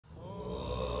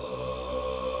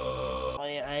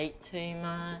ate too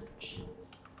much.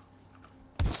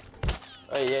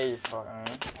 Oh yeah, you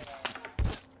fucking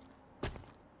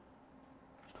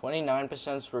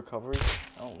 29% recovery?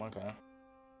 Oh, okay.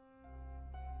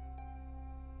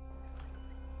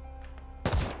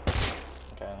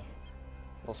 Okay.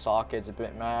 Little socket's a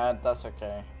bit mad, that's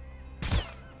okay.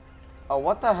 Oh,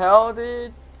 what the hell,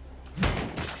 dude?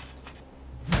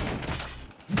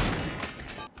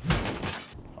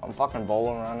 I'm fucking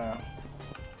bowling right now.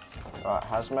 Alright,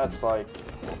 hazmat's like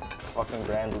fucking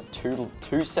grand.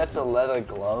 Two sets of leather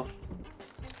glove.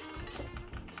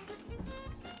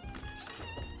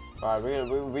 Alright,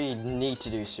 we need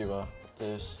to do sewer.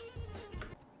 This.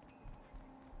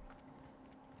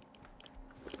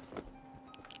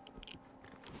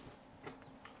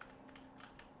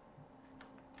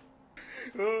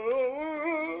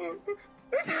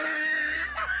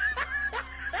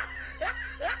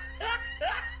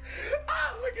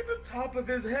 Look at the top of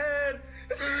his head.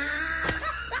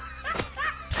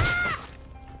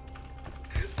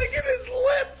 Look at his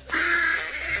lips.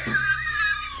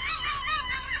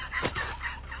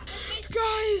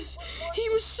 Guys, he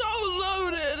was so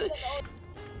loaded.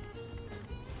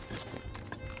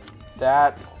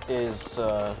 That is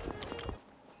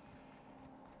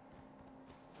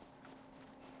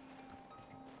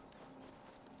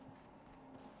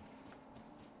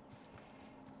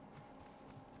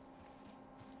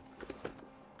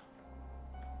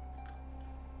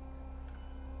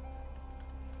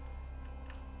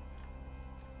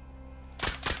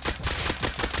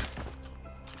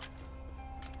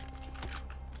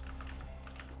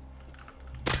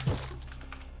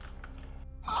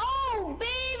Oh,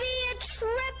 baby, a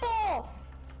triple!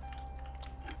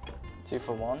 2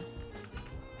 for 1.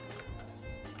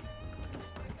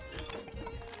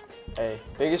 Hey,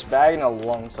 biggest bag in a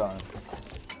long time.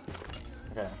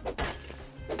 Okay.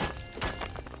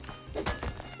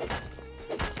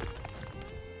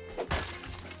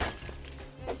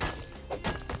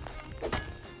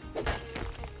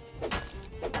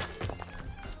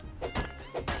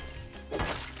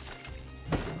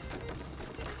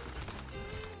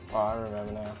 Oh, I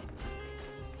remember now.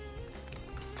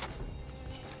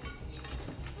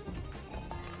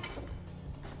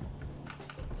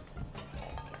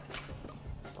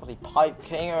 Bloody Pipe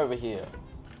King over here.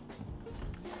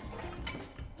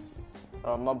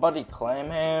 My buddy Clam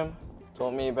Ham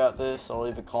told me about this. I'll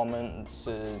leave a comment in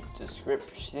the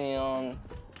description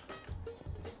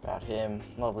about him.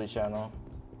 Lovely channel.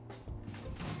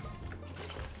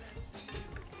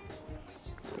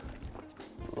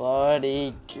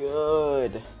 Bloody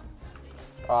good.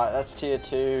 Alright, that's tier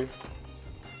 2.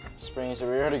 Springs, so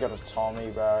we already got a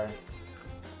Tommy, bro.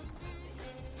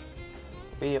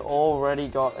 We already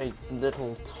got a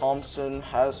little Thompson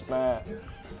hazmat.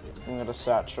 We got a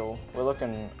satchel. We're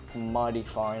looking mighty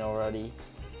fine already.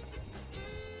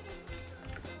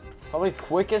 Probably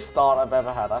quickest start I've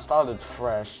ever had. I started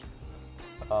fresh.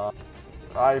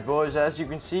 Alright boys, as you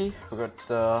can see, we got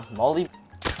the molly.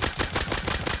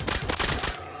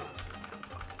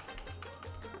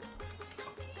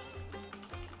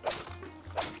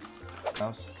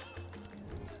 House.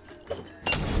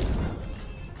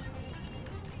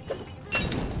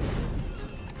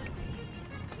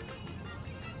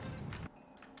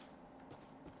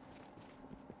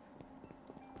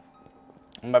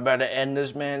 I'm about to end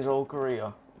this man's whole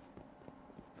career.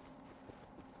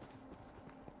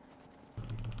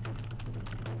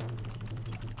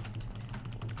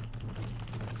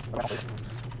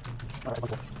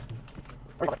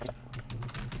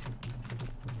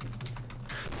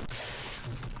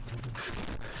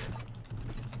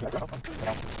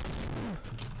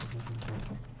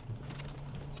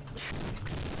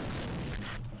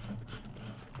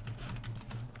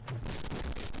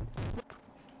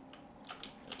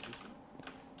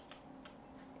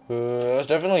 That's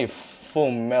definitely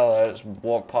full mellow. I just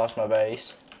walked past my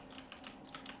base.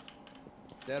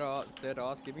 Dead ass,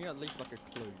 give me at least like a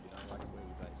clue, you know, like where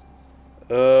your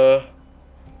base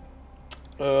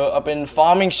is. I've been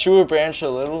farming sewer branch a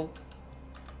little.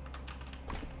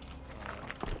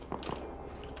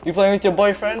 You playing with your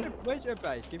boyfriend? Where's your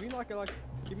base? Give me like a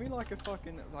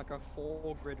fucking like a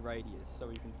 4 grid radius so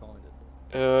you can find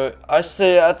it.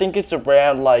 I think it's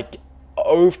around like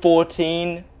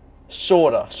 014.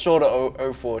 Shorter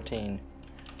 014.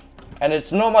 And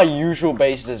it's not my usual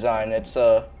base design. It's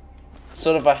a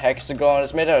sort of a hexagon.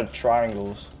 It's made out of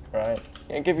triangles, right?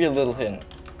 I'll give you a little hint.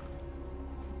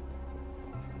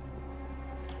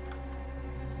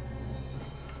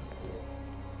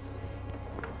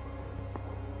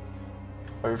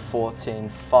 014.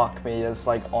 Fuck me, that's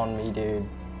like on me, dude.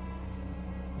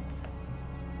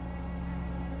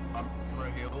 for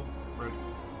a heal.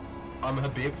 I'm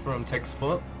Habib from Tech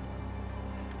Sport.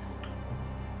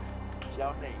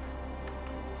 Johnny,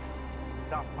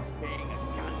 stop being a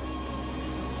cunt.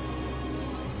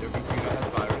 Your computer has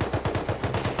virus.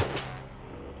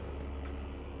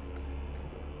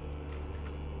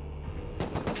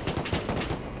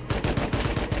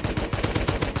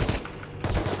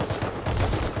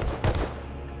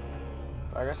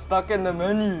 I got stuck in the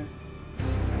menu.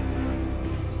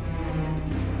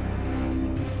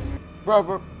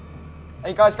 Bro.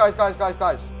 Hey guys.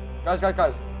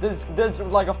 This is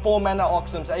like a 4-man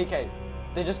Oxum's AK.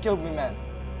 They just killed me, man.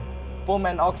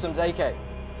 4-man Oxum's AK.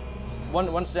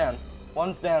 One's down.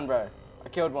 One's down, bro. I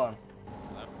killed one.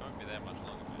 That won't be that much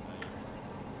longer, mate.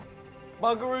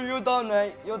 Buggeroo, you're done,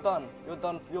 mate. You're done.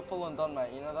 You're full on done, mate.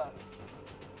 You know that?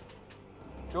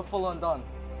 You're full on done.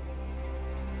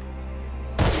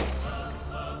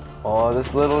 Oh,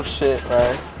 this little shit,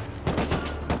 bro.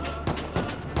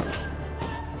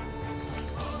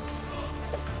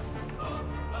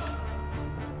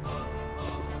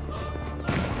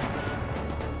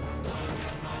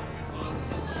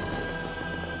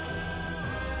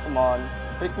 Come on,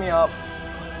 pick me up,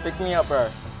 bro.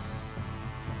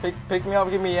 Pick me up,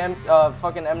 give me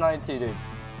fucking M92, dude.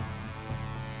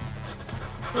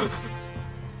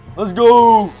 Let's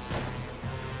go.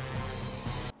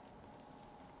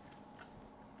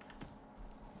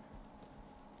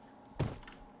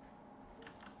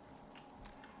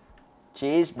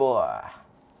 Cheese boy.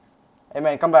 Hey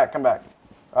man, come back.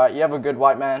 Alright, you have a good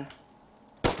white man.